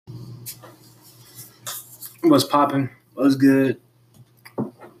What's popping? What's good?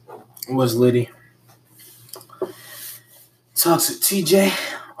 What's litty? Talks with TJ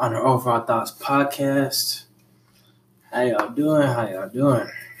on the Overall Thoughts podcast. How y'all doing?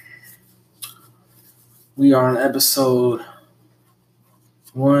 We are on episode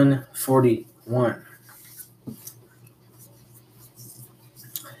 141.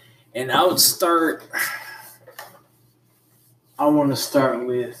 And I want to start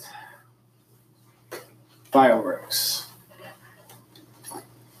with fireworks.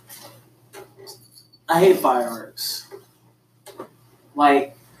 I hate fireworks.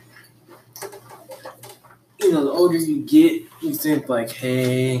 Like, the older you get, you think like,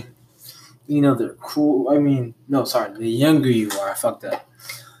 hey, they're cool. The younger you are, I fucked up.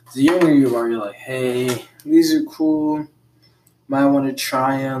 The younger you are, you're like, hey, these are cool. Might want to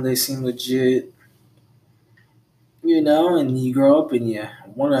try them. They seem legit. And you grow up and you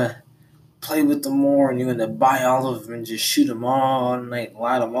want to play with them more and you want to buy all of them and just shoot them all night,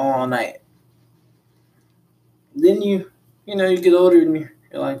 light them all night. Then you get older and you're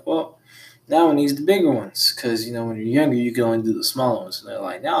like, well, now I want to use the bigger ones. Because, when you're younger, you can only do the smaller ones. And they're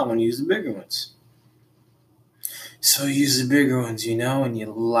like, now I want to use the bigger ones. So you use the bigger ones, and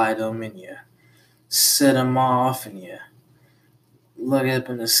you light them and you set them off and you look up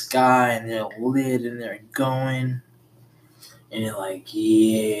in the sky and they're lit and they're going. And you're like,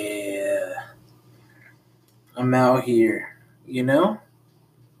 yeah, I'm out here,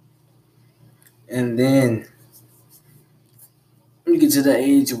 And then you get to the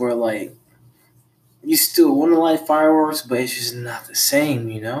age where, like, you still want to light fireworks, but it's just not the same,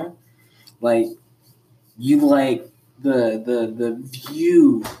 Like, you like the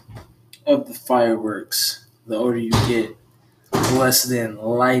view of the fireworks the older you get, less than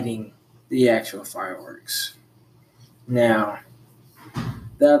lighting the actual fireworks. Now,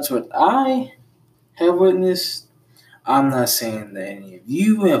 that's what I have witnessed. I'm not saying that any of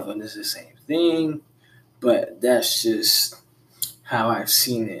you have witnessed the same thing, but that's just how I've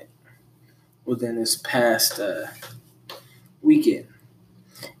seen it within this past weekend.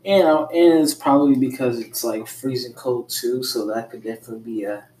 And it's probably because it's like freezing cold too, so that could definitely be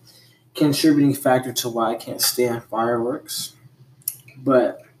a contributing factor to why I can't stand fireworks.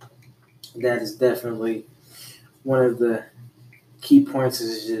 But that is definitely one of the key points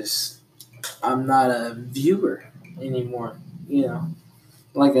is just I'm not a viewer anymore,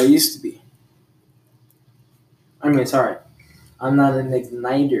 like I used to be. I'm not an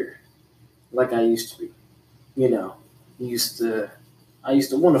igniter like I used to be. I used to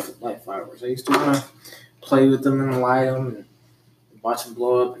want to light fireworks. I used to want to play with them and light them and watch them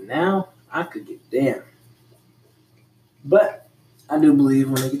blow up. And now I could get damn. But I do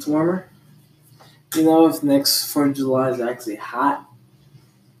believe when it gets warmer, if next 4th of July is actually hot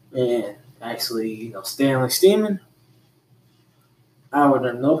and actually, staying like steaming, I would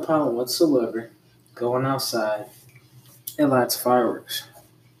have no problem whatsoever going outside and light fireworks.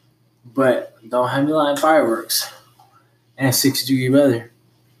 But don't have me lighting fireworks and 60-degree weather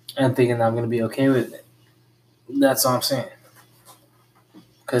and thinking I'm going to be okay with it. That's all I'm saying.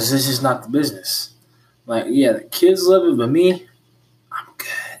 Because this is not the business. Like, yeah, the kids love it, but me, I'm good.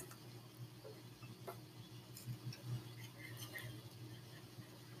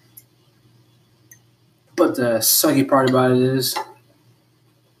 But the sucky part about it is,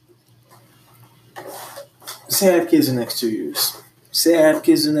 say I have kids in the next 2 years. Say I have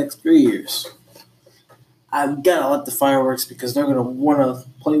kids in the next 3 years. I've got to let the fireworks because they're going to want to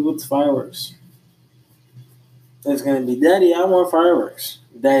play with the fireworks. It's going to be, Daddy, I want fireworks.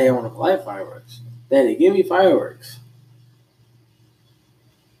 Daddy, I want to light fireworks. Daddy, give me fireworks.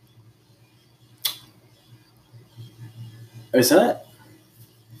 Or that?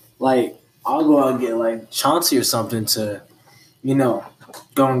 Like, I'll go out and get, like, Chauncey or something to, go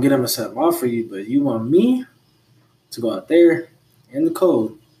and get them a set them off for you. But you want me to go out there in the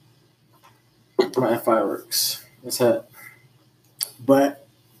cold light fireworks. That's it. But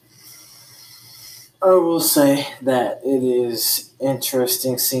I will say that it is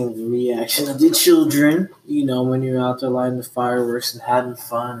interesting seeing the reaction of the children, when you're out there lighting the fireworks and having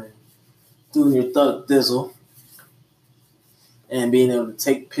fun and doing your thug dizzle and being able to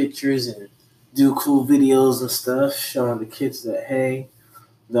take pictures and do cool videos and stuff, showing the kids that, hey,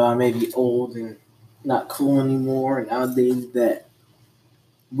 though I may be old and not cool anymore and outdated, that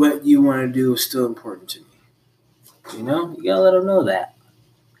what you want to do is still important to me. You gotta let them know that.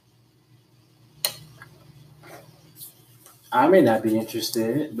 I may not be interested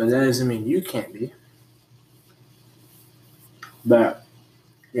in it, but that doesn't mean you can't be. But,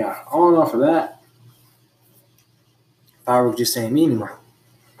 yeah, on and off of that, fireworks just ain't me anymore.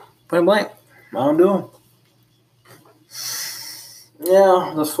 Point blank, I don't do them.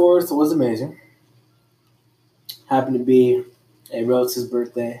 Yeah, the 4th was amazing. Happened to be a relative's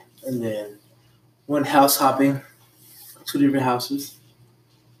birthday, and then went house hopping, 2 different houses.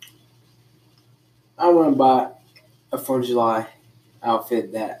 I went and bought a 4th of July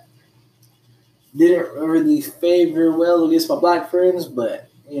outfit that didn't really favor well against my black friends, but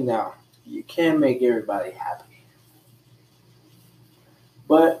you can make everybody happy.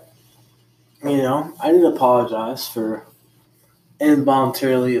 But, I did apologize for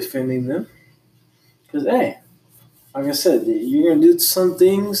involuntarily offending them. Because, hey, like I said, you're going to do some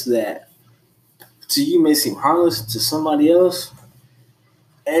things that to you may seem harmless to somebody else.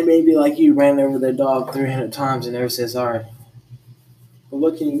 And maybe like you ran over their dog 300 times and never said sorry. But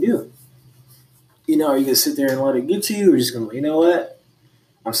what can you do? Are you going to sit there and let it get to you? Or just going to, you know what?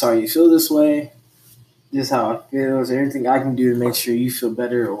 I'm sorry you feel this way. This is how I feel. Is there anything I can do to make sure you feel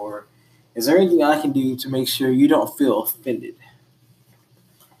better? Or is there anything I can do to make sure you don't feel offended?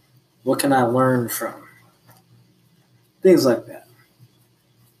 What can I learn from? Things like that.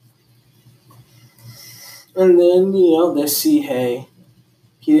 And then, they see, hey,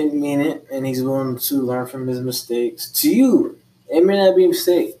 he didn't mean it, and he's willing to learn from his mistakes. To you, it may not be a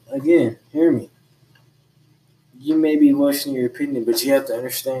mistake. Again, hear me. You may be voicing your opinion, but you have to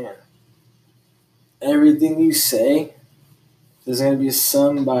understand. Everything you say, there's going to be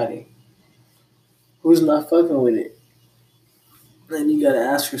somebody who's not fucking with it. Then you got to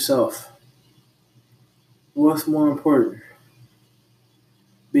ask yourself, what's more important?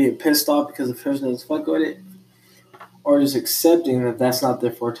 Being pissed off because the person doesn't fuck with it? Or just accepting that that's not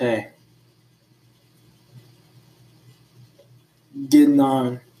their forte? Getting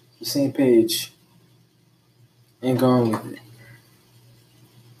on the same page and going with it.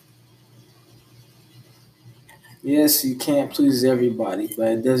 Yes, you can't please everybody, but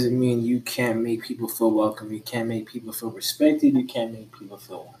it doesn't mean you can't make people feel welcome. You can't make people feel respected. You can't make people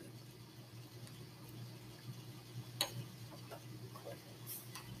feel wanted.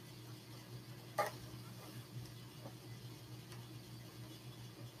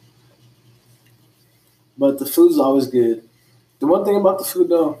 But the food's always good. The one thing about the food,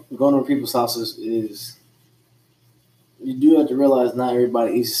 though, going to people's houses is you do have to realize not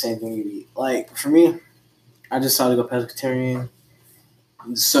everybody eats the same thing you eat. Like, for me, I just decided to go pescatarian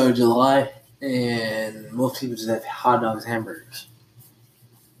so July, and most people just have hot dogs, hamburgers,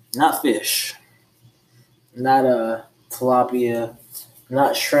 not fish, not tilapia,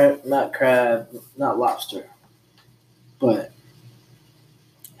 not shrimp, not crab, not lobster, but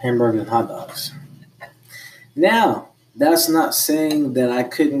hamburgers and hot dogs. Now, that's not saying that I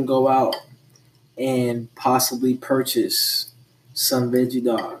couldn't go out and possibly purchase some veggie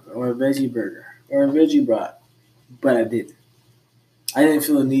dog or a veggie burger or a veggie brat, but I didn't. I didn't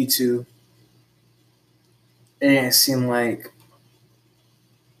feel a need to. It didn't seem like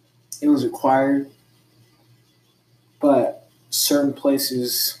it was required, but certain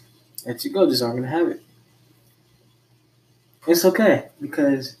places that you go just aren't going to have it. It's okay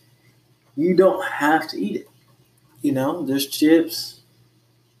because you don't have to eat it. There's chips,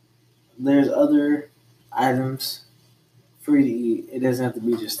 there's other items for you to eat. It doesn't have to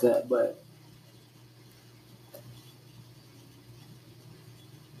be just that, but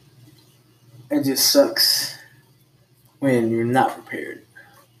it just sucks when you're not prepared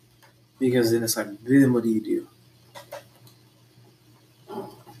because then it's like, then what do you do?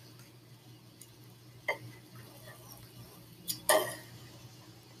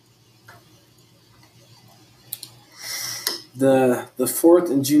 The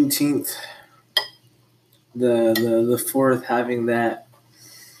 4th and Juneteenth, the 4th having that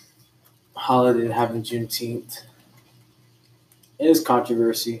holiday and having Juneteenth, it is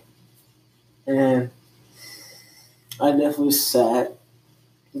controversy, and I definitely sat,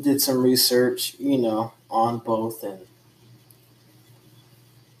 did some research, on both, and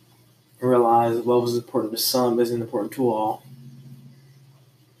realized what was important to some isn't important to all.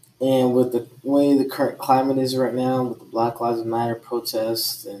 And with the way the current climate is right now, with the Black Lives Matter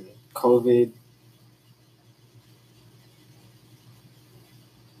protests and COVID,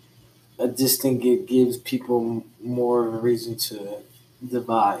 I just think it gives people more of a reason to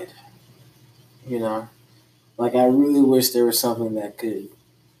divide. Like I really wish there was something that could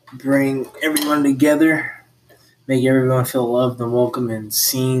bring everyone together, make everyone feel loved and welcome and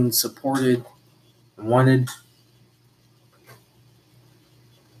seen, supported, and wanted.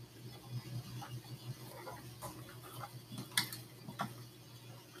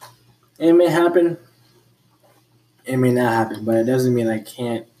 It may happen, it may not happen, but it doesn't mean I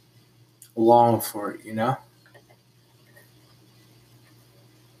can't long for it.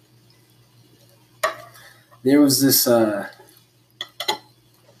 There was this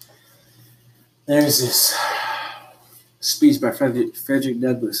There's this speech by Frederick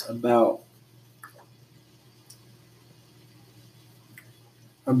Douglass about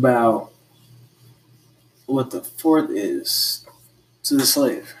what the fourth is to the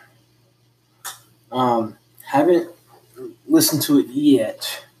slave. Haven't listened to it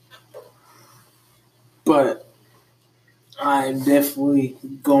yet, but I'm definitely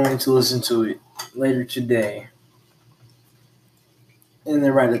going to listen to it later today and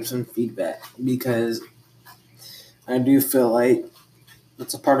then write up some feedback, because I do feel like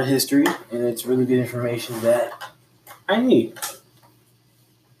it's a part of history and it's really good information that I need.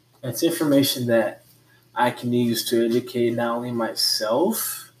 It's information that I can use to educate not only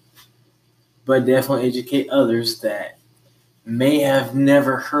myself, but definitely educate others that may have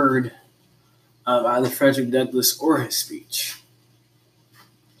never heard of either Frederick Douglass or his speech.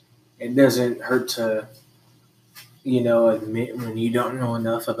 It doesn't hurt to, admit when you don't know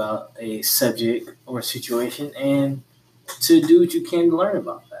enough about a subject or situation, and to do what you can to learn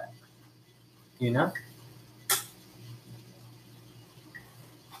about that.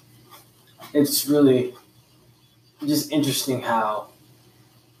 It's really just interesting how,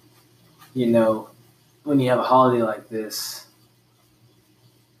 when you have a holiday like this,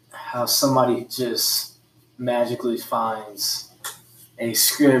 how somebody just magically finds a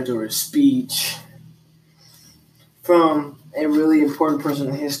script or a speech from a really important person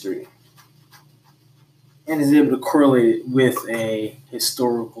in history and is able to correlate it with a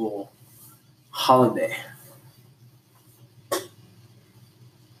historical holiday.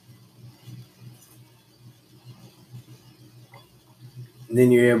 And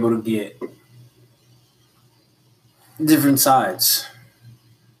then you're able to get different sides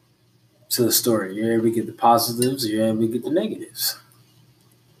to the story. You're able to get the positives, you're able to get the negatives.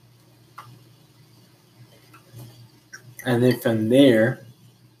 And then from there,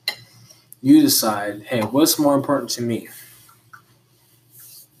 you decide, hey, what's more important to me?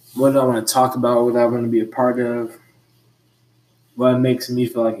 What do I want to talk about? What do I want to be a part of? What makes me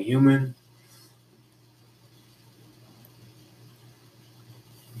feel like a human?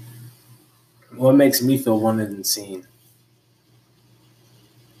 What makes me feel wanted and seen?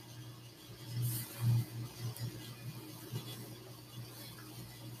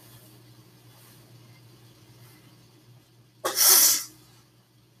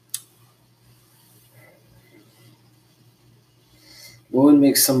 What would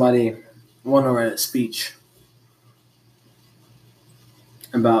make somebody want to write a speech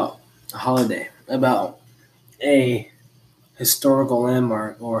about a holiday, about a historical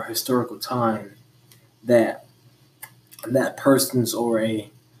landmark or historical time that person's or a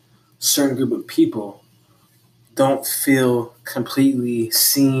certain group of people don't feel completely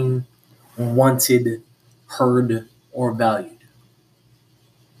seen, wanted, heard, or valued?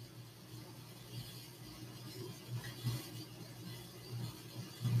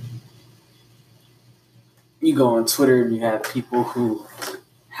 You go on Twitter and you have people who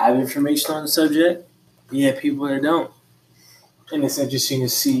have information on the subject. You have people that don't. And it's interesting to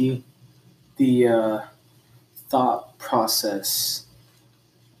see the thought process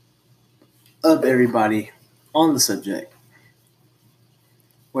of everybody on the subject.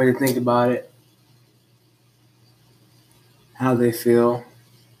 Way to think about it, how they feel,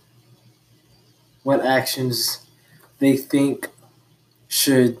 what actions they think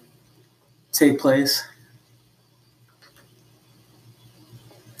should take place.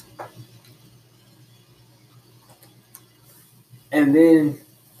 And then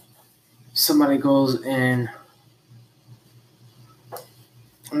somebody goes and,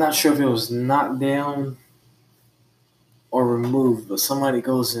 I'm not sure if it was knocked down or removed, but somebody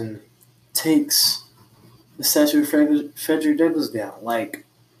goes and takes the statue of Frederick Douglass down. Like,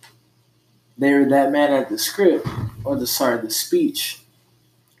 they were that mad at the script, or the speech.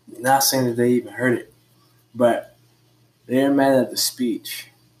 Not saying that they even heard it, but they're mad at the speech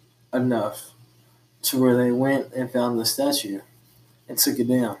enough to where they went and found the statue and took it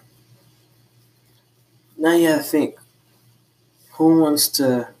down. Now you gotta think, who wants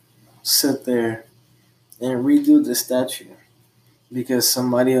to sit there and redo the statue because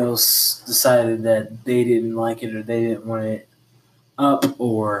somebody else decided that they didn't like it, or they didn't want it up,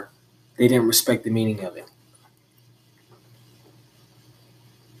 or they didn't respect the meaning of it?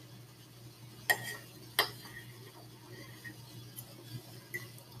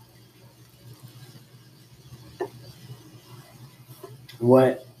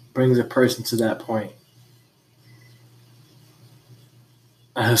 What brings a person to that point?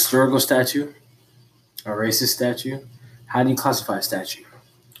 A historical statue? A racist statue? How do you classify a statue?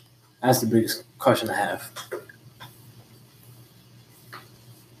 That's the biggest question I have.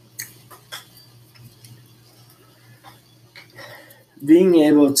 being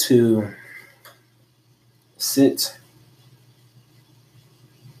able to sit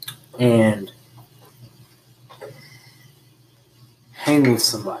and hang with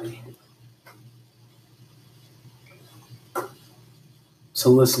somebody, to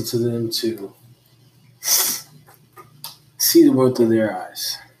listen to them, to see the world through their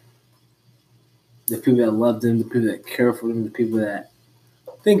eyes. The people that love them, the people that care for them, the people that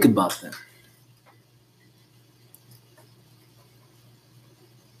think about them.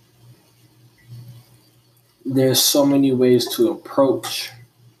 There's so many ways to approach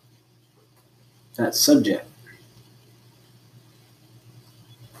that subject.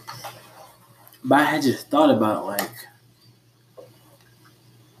 But I had just thought about, like,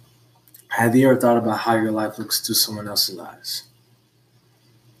 have you ever thought about how your life looks through someone else's eyes?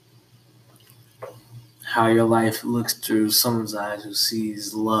 How your life looks through someone's eyes who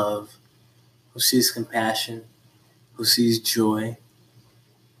sees love, who sees compassion, who sees joy.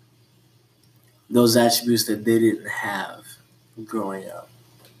 Those attributes that they didn't have growing up,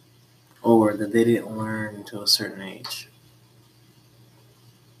 or that they didn't learn until a certain age.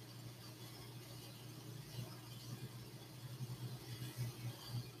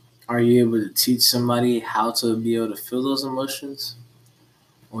 Are you able to teach somebody how to be able to feel those emotions?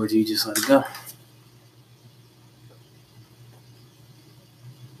 Or do you just let it go?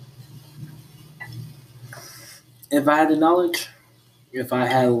 If I had the knowledge, if I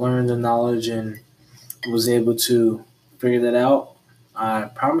had learned the knowledge and was able to figure that out, I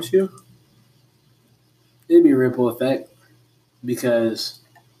promise you, it'd be a ripple effect, because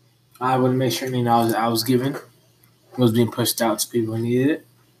I would make sure any knowledge that I was given was being pushed out to people who needed it.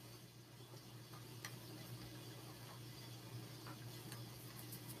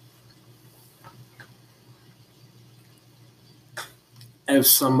 If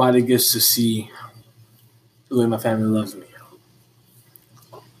somebody gets to see the way my family loves me,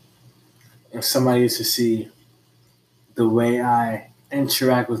 if somebody gets to see the way I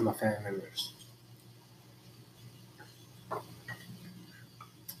interact with my family members,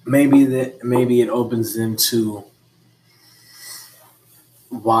 maybe it opens them to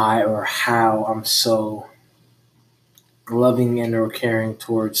why or how I'm so loving and or caring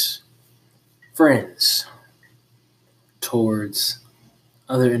towards friends, towards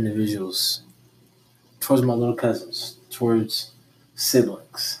other individuals, towards my little cousins, towards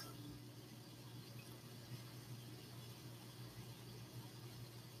siblings.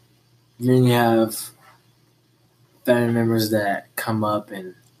 Then you have family members that come up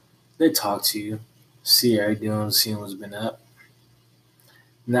and they talk to you, see how you're doing, see what's been up.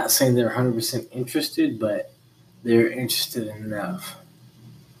 I'm not saying they're 100% interested, but they're interested enough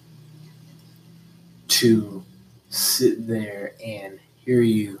to sit there and hear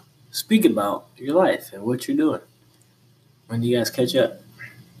you speak about your life and what you're doing. When do you guys catch up?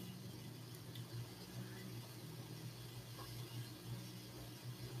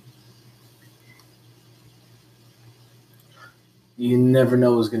 You never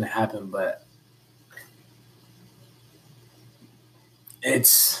know what's going to happen, but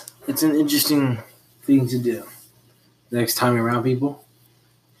it's an interesting thing to do. Next time you're around people,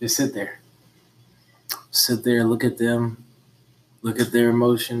 just sit there, look at them, look at their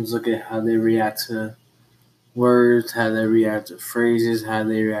emotions, look at how they react to words, how they react to phrases, how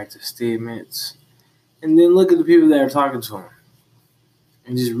they react to statements, and then look at the people that are talking to them,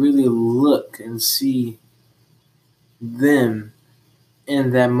 and just really look and see them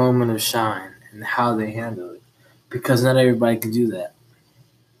in that moment of shine and how they handle it, because not everybody can do that.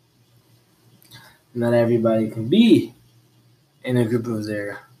 Not everybody can be in a group of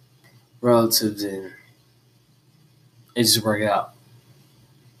their relatives and it just work out.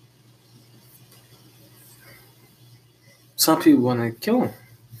 Some people want to kill them.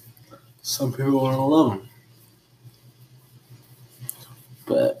 Some people want to love them.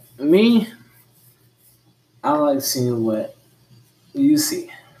 But me, I like seeing what you see.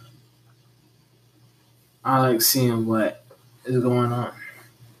 I like seeing what is going on.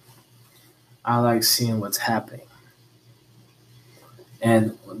 I like seeing what's happening.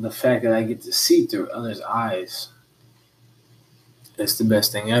 And the fact that I get to see through others' eyes, it's the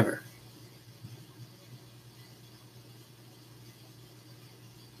best thing ever.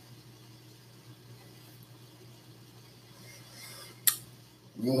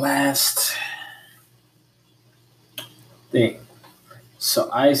 Last thing. So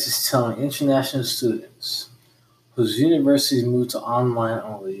ICE is telling international students whose universities move to online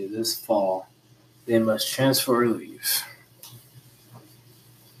only this fall, they must transfer or leave.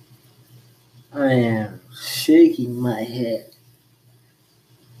 I am shaking my head.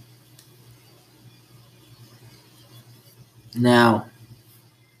 Now,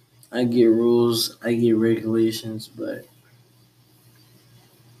 I get rules, I get regulations, but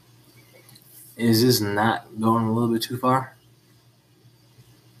is this not going a little bit too far?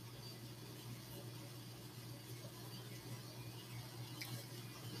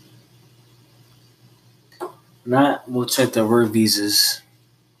 Not we'll check their work visas.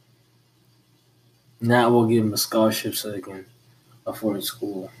 Not we'll give them a scholarship so they can afford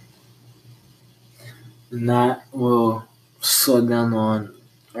school. Not we'll slow down on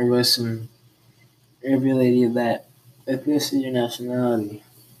arresting every lady of that ethnicity or nationality.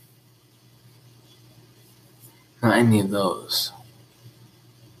 Not any of those.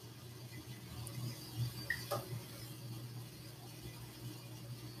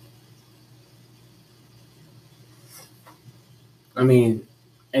 I mean,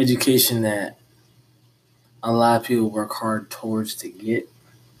 education that a lot of people work hard towards to get,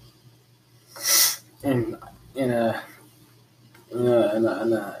 and in a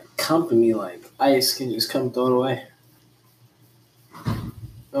company like ICE can just come throw it away.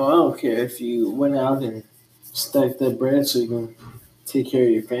 No, I don't care if you went out and stacked that bread so you can take care of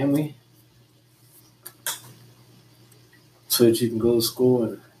your family, so that you can go to school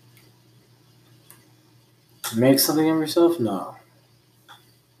and make something of yourself. No,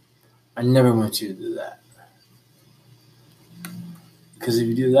 I never want you to do that. Because if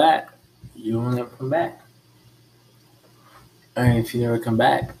you do that, you will never come back. And if you never come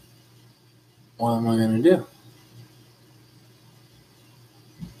back, what am I going to do?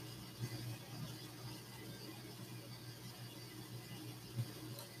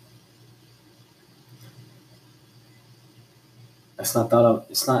 It's not thought of.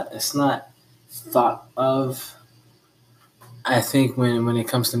 It's not thought of. I think when it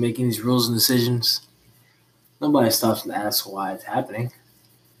comes to making these rules and decisions, nobody stops and asks why it's happening.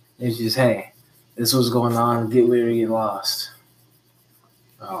 It's just, hey, this is what's going on. Get weird or get lost.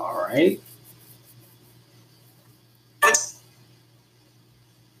 All right.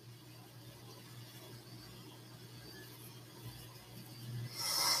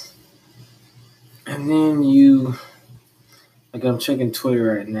 And then I'm checking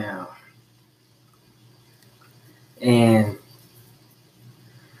Twitter right now, and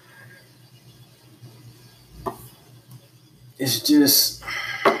it's just,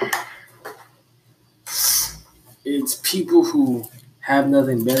 it's people who have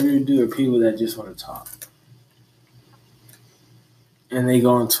nothing better to do or people that just want to talk. And they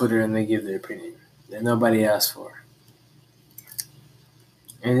go on Twitter and they give their opinion that nobody asked for.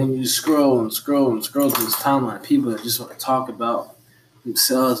 And then you scroll and scroll and scroll through this timeline of people that just want to talk about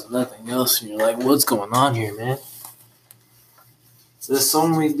themselves and nothing else. And you're like, what's going on here, man? So there's so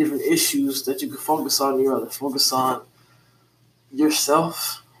many different issues that you can focus on. You rather focus on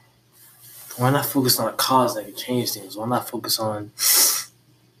yourself. Why not focus on a cause that can change things? Why not focus on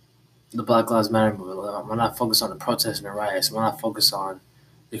the Black Lives Matter movement? Why not focus on the protests and the riots? Why not focus on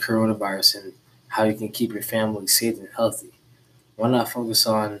the coronavirus and how you can keep your family safe and healthy? Why not focus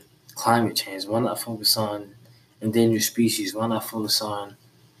on climate change? Why not focus on endangered species? Why not focus on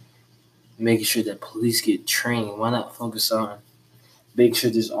making sure that police get trained? Why not focus on making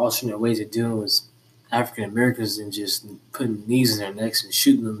sure there's alternate ways of dealing with African Americans than just putting knees in their necks and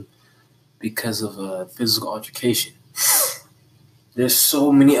shooting them because of a physical altercation? There's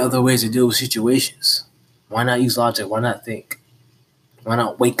so many other ways to deal with situations. Why not use logic? Why not think? Why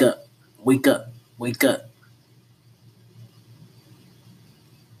not wake up? Wake up. Wake up.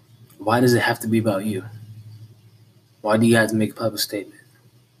 Why does it have to be about you? Why do you have to make a public statement?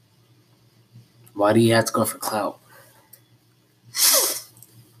 Why do you have to go for clout?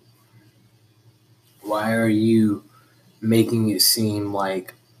 Why are you making it seem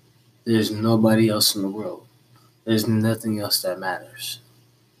like there's nobody else in the world? There's nothing else that matters.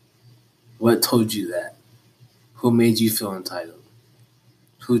 What told you that? Who made you feel entitled?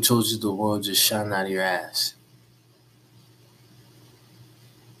 Who told you the world just shine out of your ass?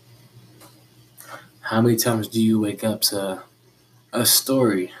 How many times do you wake up to a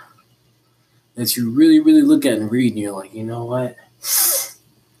story that you really, really look at and read and you're like, you know what?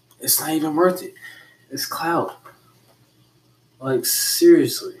 It's not even worth it. It's clout. Like,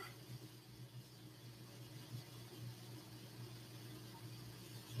 seriously.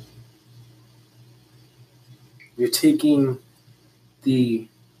 You're taking the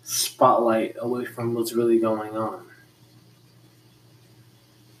spotlight away from what's really going on.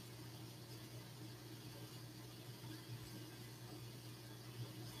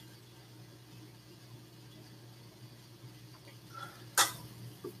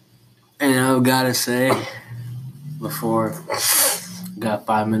 And I've got to say, before got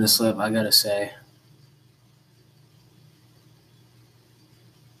 5 minutes left, I got to say,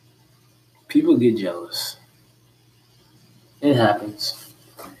 get jealous. It happens.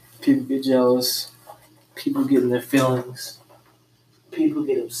 People get jealous. People get in their feelings. People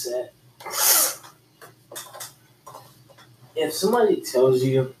get upset. If somebody tells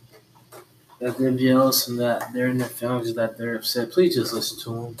you that they're jealous and that they're in their feelings, that they're upset, please just listen to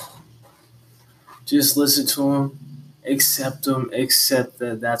them. Just listen to them. Accept them. Accept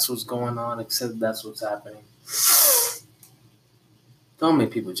that that's what's going on. Accept that's what's happening. Don't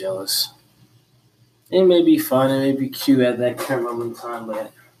make people jealous. It may be fun. It may be cute at that current moment in time,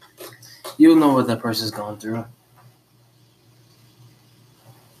 but you'll know what that person's going through.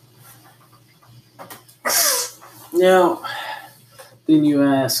 Now, then you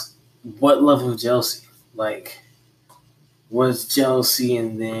ask, what level of jealousy? Like, what's jealousy,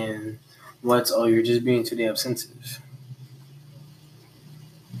 and then what's, oh, you're just being too damn sensitive.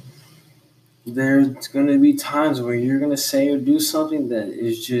 There's going to be times where you're going to say or do something that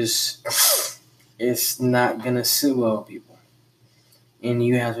is just, it's not going to sit well with people. And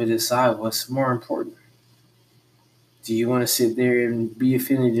you have to decide what's more important. Do you want to sit there and be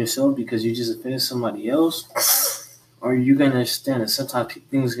offended yourself because you just offended somebody else? Or are you going to understand that sometimes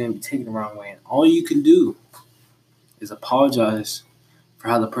things are going to be taken the wrong way? And all you can do is apologize for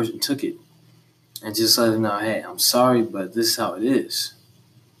how the person took it. And just let them know, hey, I'm sorry, but this is how it is.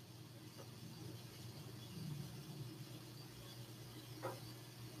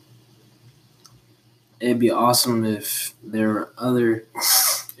 It'd be awesome if there were other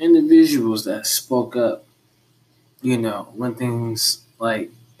individuals that spoke up, when things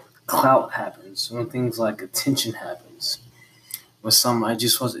like clout happens, when things like attention happens, when somebody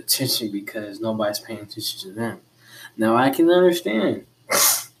just wants attention because nobody's paying attention to them. Now, I can understand.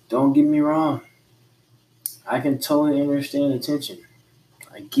 Don't get me wrong. I can totally understand attention.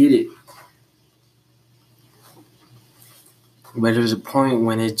 I get it. But there's a point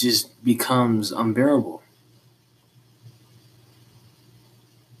when it just becomes unbearable.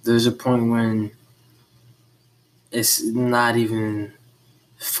 There's a point when it's not even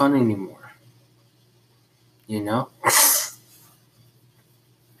fun anymore.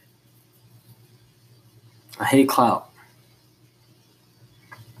 I hate clout.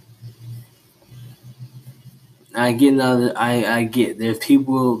 I get there's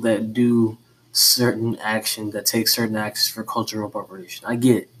people that do certain action, that take certain actions for cultural appropriation. I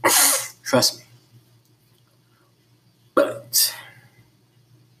get it. Trust me. But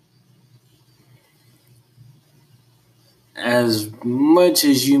as much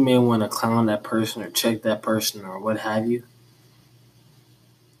as you may want to clown that person or check that person or what have you,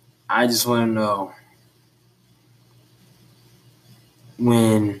 I just want to know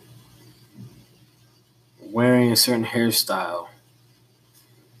when wearing a certain hairstyle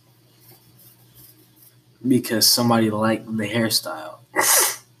because somebody liked the hairstyle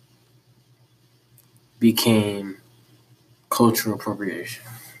became cultural appropriation.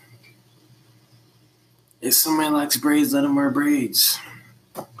 If somebody likes braids, let them wear braids.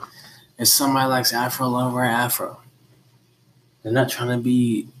 If somebody likes afro, let them wear afro. They're not trying to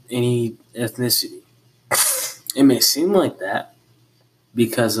be any ethnicity. It may seem like that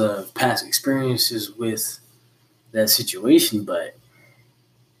because of past experiences with that situation, but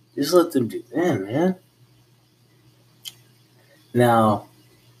just let them do that, man. Now,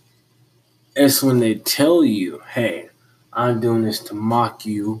 it's when they tell you, hey, I'm doing this to mock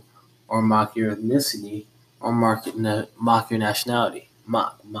you or mock your ethnicity or mock your nationality.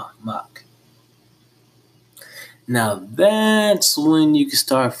 Mock. Now, that's when you can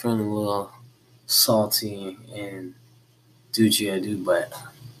start feeling a little salty and do what you gotta do, but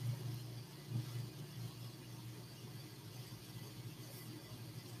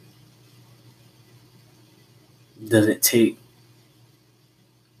does it take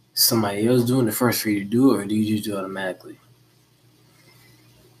somebody else doing it first for you to do it, or do you just do it automatically?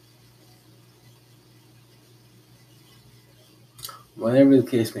 Whatever the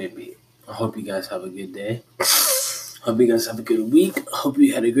case may be, I hope you guys have a good day. Hope you guys have a good week. Hope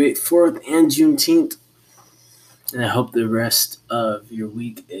you had a great 4th and Juneteenth. And I hope the rest of your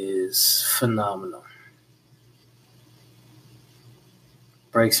week is phenomenal.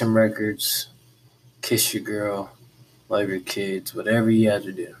 Break some records. Kiss your girl. Love your kids. Whatever you have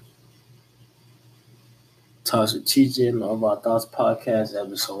to do. Talks with TJ, my About Thoughts podcast,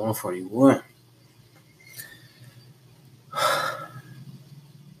 episode 141.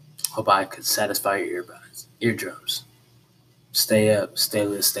 Hope I could satisfy your eardrums. Stay up, stay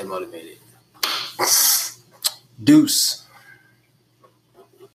lit, stay motivated. Deuce.